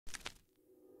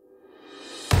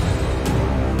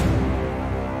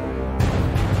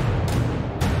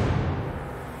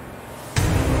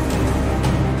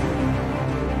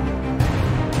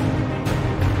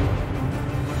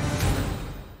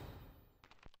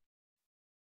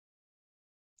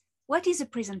What is a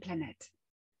prison planet?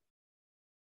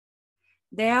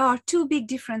 There are two big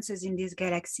differences in this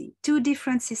galaxy, two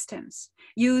different systems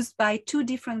used by two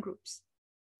different groups,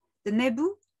 the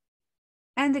Nebu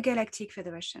and the Galactic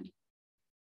Federation.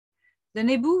 The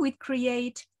Nebu would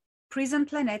create prison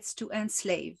planets to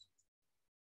enslave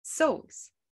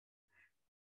souls.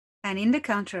 And in the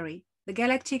contrary, the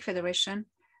Galactic Federation,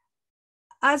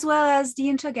 as well as the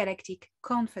Intergalactic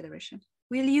Confederation,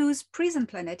 will use prison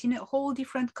planet in a whole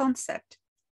different concept,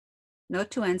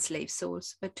 not to enslave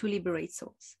souls, but to liberate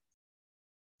souls.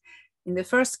 In the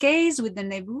first case with the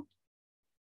Nebu,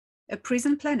 a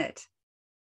prison planet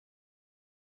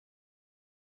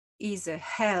is a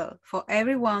hell for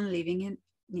everyone living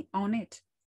on it.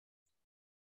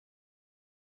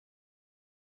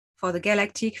 For the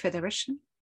Galactic Federation,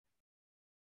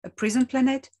 a prison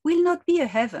planet will not be a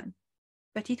heaven,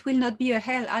 but it will not be a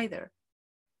hell either.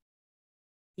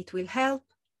 It will help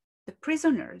the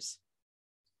prisoners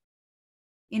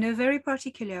in a very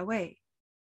particular way.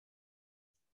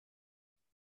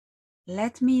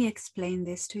 Let me explain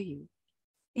this to you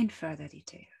in further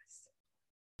details.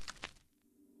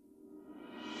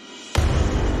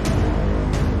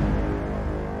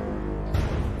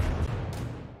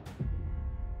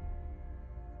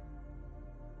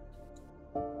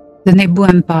 The Nebu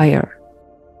Empire,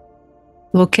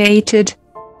 located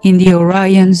in the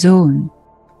Orion Zone,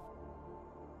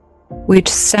 which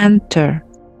center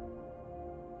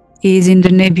is in the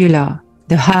nebula,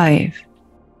 the hive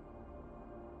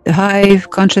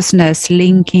consciousness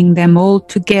linking them all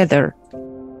together,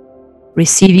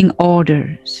 receiving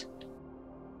orders,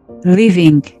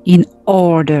 living in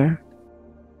order,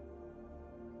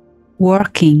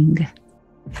 working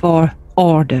for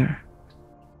order.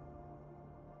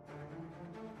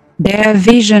 Their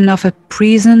vision of a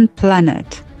prison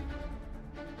planet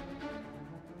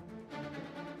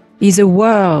is a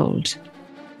world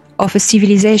of a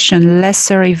civilization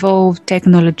lesser evolved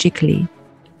technologically,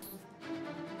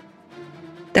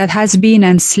 that has been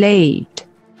enslaved,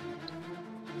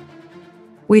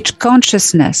 which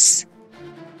consciousness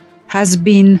has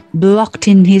been blocked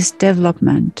in his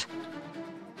development.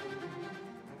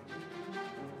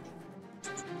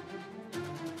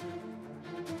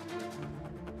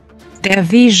 Their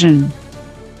vision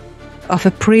of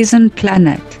a prison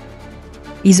planet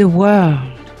is a world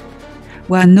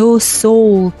where no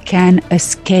soul can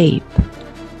escape,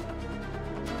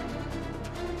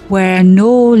 where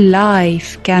no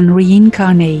life can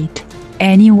reincarnate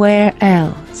anywhere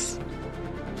else.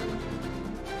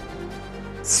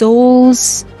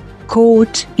 Souls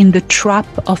caught in the trap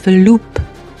of a loop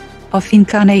of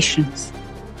incarnations,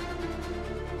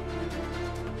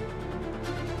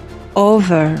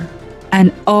 over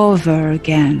and over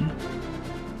again,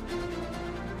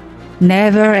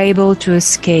 never able to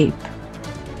escape.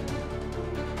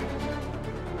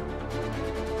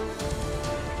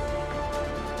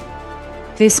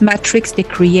 This matrix they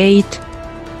create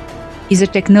is a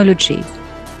technology.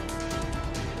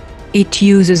 It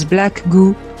uses black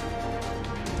goo.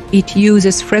 It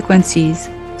uses frequencies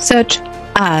such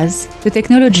as the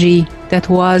technology that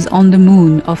was on the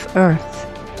moon of Earth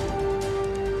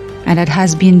and that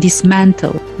has been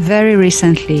dismantled very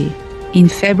recently in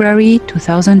February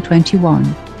 2021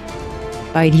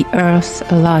 by the Earth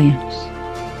Alliance.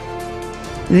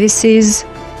 This is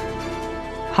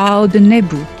how the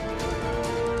Nebu,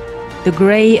 the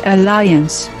Grey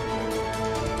Alliance,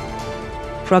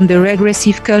 from the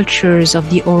regressive cultures of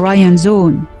the Orion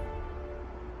Zone,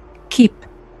 keep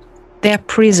their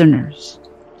prisoners,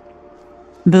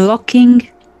 blocking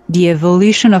the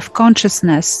evolution of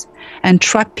consciousness and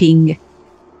trapping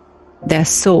their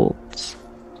souls.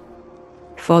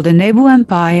 For the Nebu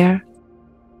Empire,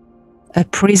 a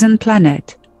prison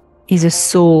planet is a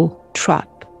soul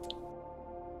trap.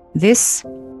 This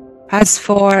has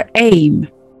for aim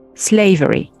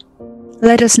slavery.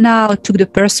 Let us now take the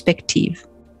perspective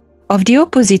of the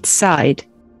opposite side,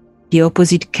 the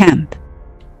opposite camp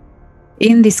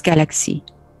in this galaxy,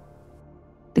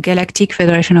 the Galactic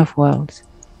Federation of Worlds.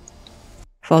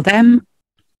 For them,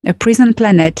 a prison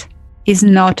planet is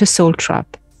not a soul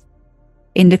trap.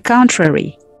 In the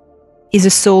contrary, is a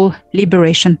soul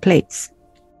liberation place.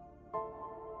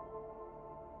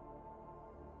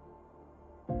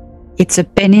 It's a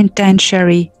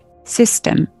penitentiary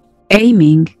system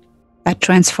aiming at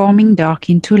transforming dark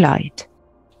into light.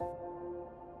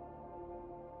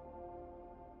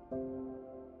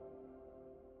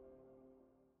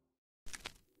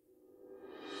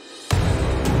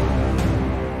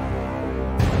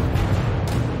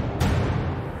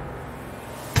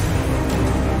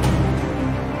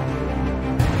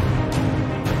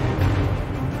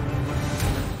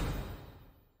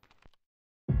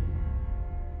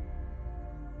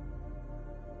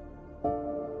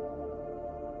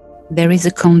 there is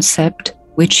a concept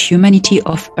which humanity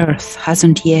of Earth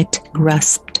hasn't yet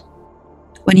grasped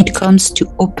when it comes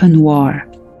to open war,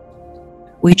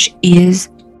 which is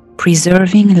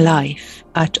preserving life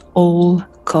at all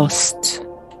costs,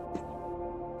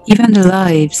 even the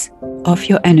lives of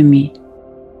your enemy.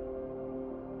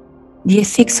 The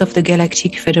ethics of the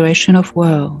Galactic Federation of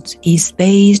Worlds is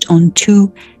based on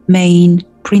two main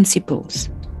principles,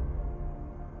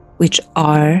 which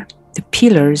are the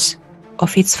pillars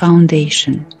of its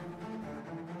foundation: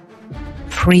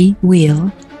 free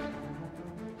will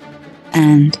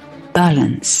and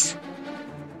balance.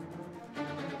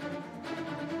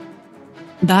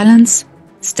 Balance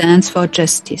stands for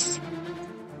justice,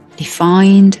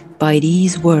 defined by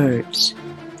these words: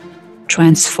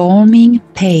 transforming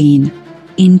pain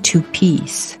into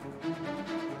peace.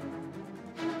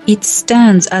 It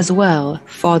stands as well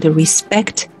for the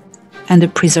respect and the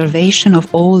preservation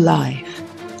of all life,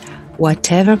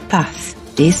 whatever path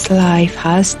this life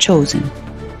has chosen.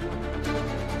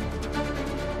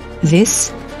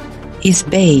 This is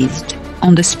based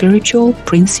on the spiritual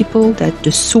principle that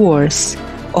the source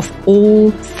of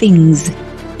all things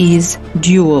is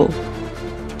dual,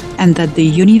 and that the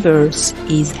universe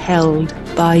is held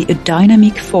by a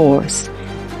dynamic force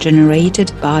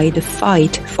generated by the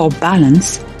fight for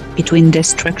balance between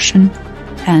destruction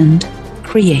and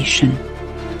creation.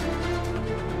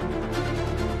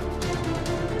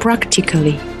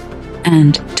 Practically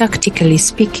and tactically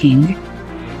speaking,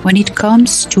 when it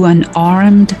comes to an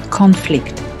armed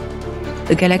conflict,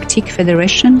 the Galactic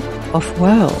Federation of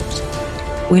Worlds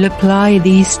will apply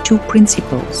these two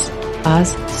principles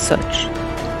as such.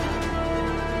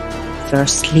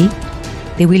 Firstly,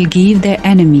 they will give their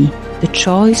enemy the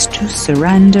choice to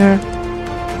surrender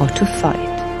or to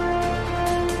fight.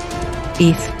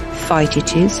 If fight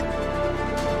it is,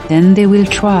 then they will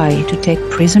try to take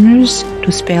prisoners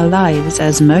to spare lives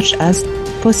as much as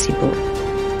possible,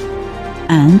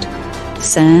 and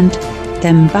send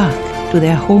them back to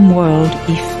their home world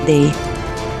if they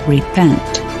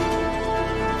repent.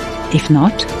 If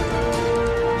not,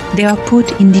 they are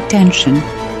put in detention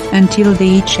until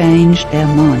they change their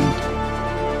mind.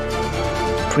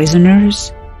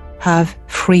 Prisoners have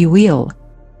free will,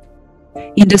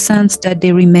 in the sense that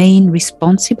they remain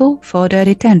responsible for their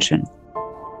detention.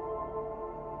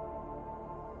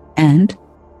 And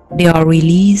they are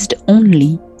released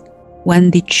only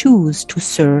when they choose to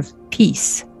serve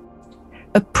peace,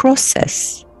 a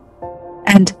process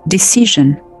and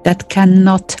decision that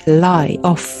cannot lie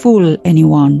or fool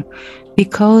anyone,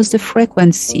 because the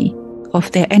frequency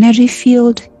of their energy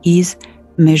field is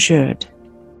measured.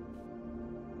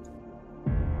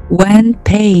 When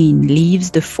pain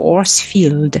leaves the force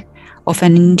field of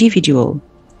an individual,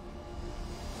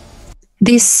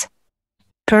 this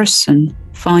person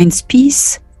finds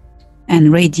peace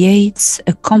and radiates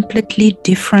a completely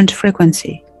different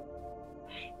frequency.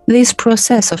 This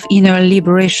process of inner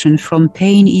liberation from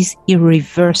pain is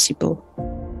irreversible.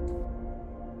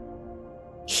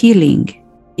 Healing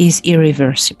is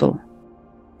irreversible.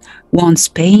 Once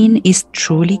pain is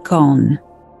truly gone,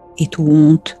 it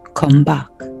won't come back.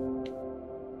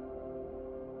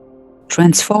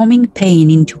 Transforming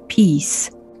pain into peace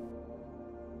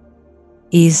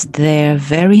is their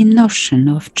very notion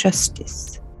of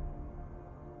justice.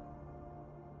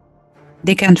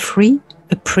 They can free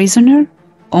a prisoner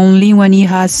only when he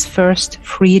has first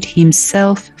freed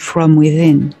himself from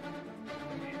within.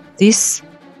 This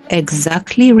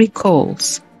exactly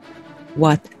recalls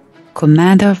what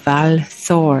Commander Val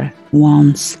Thor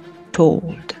once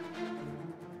told.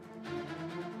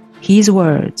 His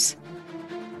words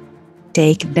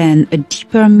take then a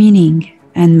deeper meaning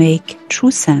and make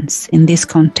true sense in this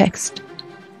context.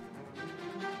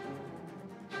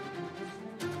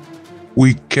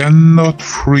 We cannot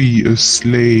free a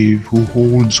slave who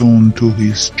holds on to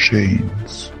his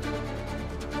chains.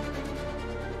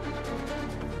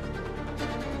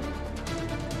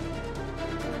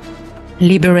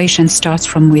 Liberation starts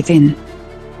from within,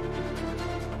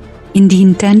 in the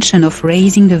intention of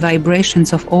raising the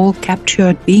vibrations of all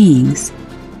captured beings,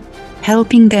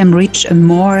 helping them reach a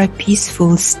more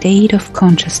peaceful state of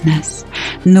consciousness.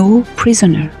 No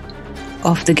prisoner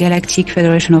of the Galactic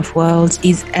Federation of Worlds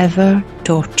is ever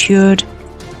tortured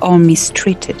or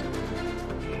mistreated.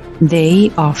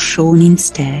 They are shown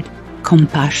instead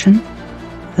compassion,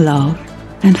 love,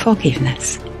 and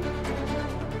forgiveness.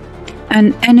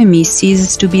 An enemy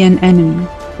ceases to be an enemy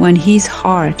when his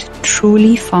heart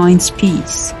truly finds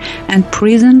peace, and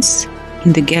prisons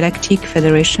in the Galactic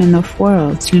Federation of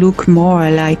Worlds look more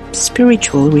like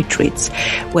spiritual retreats,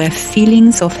 where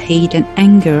feelings of hate and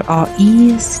anger are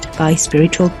eased by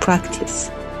spiritual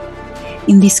practice.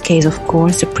 In this case, of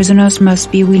course, the prisoners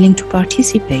must be willing to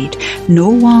participate. No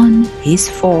one is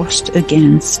forced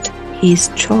against his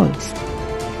choice.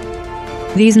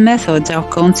 These methods are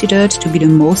considered to be the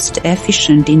most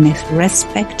efficient in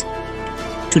respect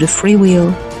to the free will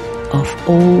of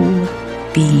all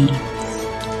beings.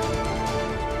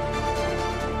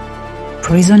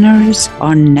 Prisoners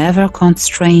are never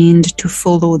constrained to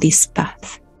follow this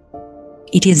path.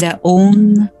 It is their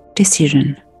own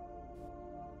decision.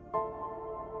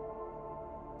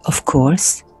 Of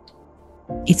course,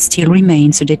 it still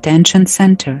remains a detention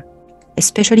center,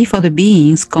 especially for the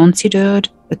beings considered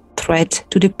a threat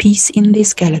to the peace in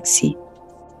this galaxy.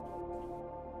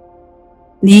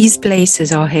 These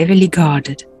places are heavily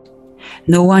guarded.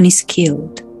 No one is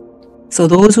killed, so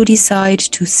those who decide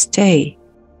to stay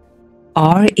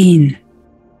are in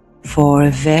for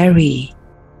a very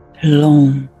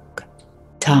long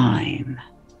time.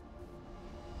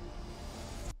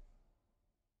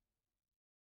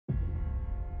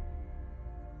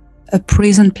 A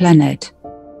prison planet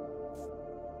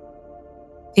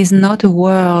is not a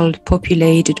world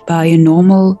populated by a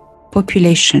normal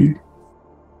population.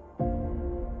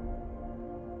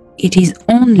 It is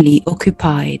only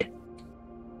occupied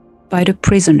by the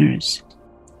prisoners,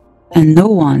 and no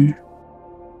one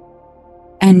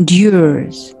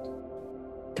endures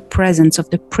the presence of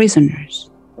the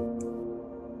prisoners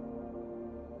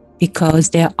because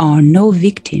there are no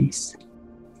victims,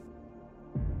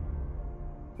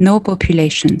 no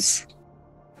populations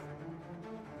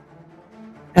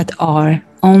that are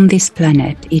on this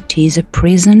planet. It is a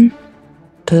prison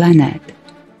planet.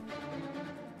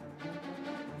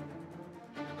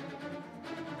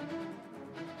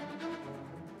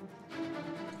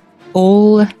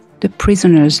 All the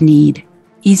prisoners need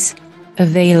is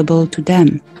available to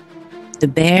them, the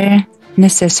bare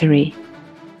necessary,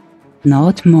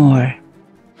 not more.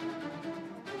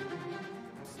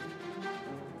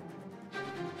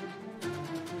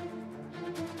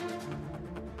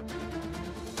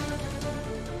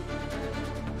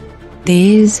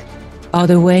 These are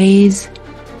the ways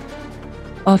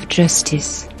of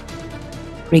justice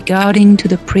regarding to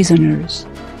the prisoners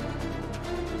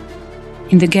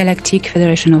in the Galactic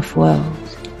Federation of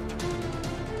Worlds.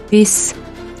 This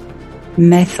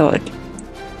method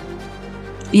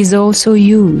is also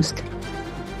used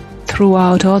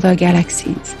throughout other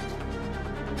galaxies.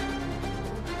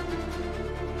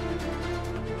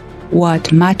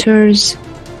 What matters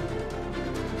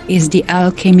is the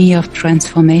alchemy of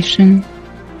transformation,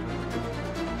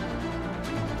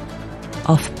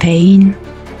 of pain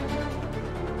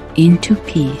into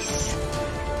peace.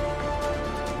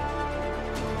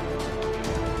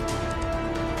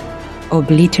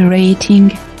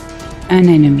 Obliterating an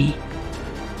enemy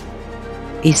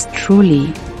is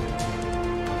truly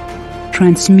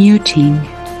transmuting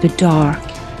the dark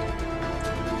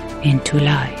into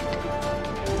light.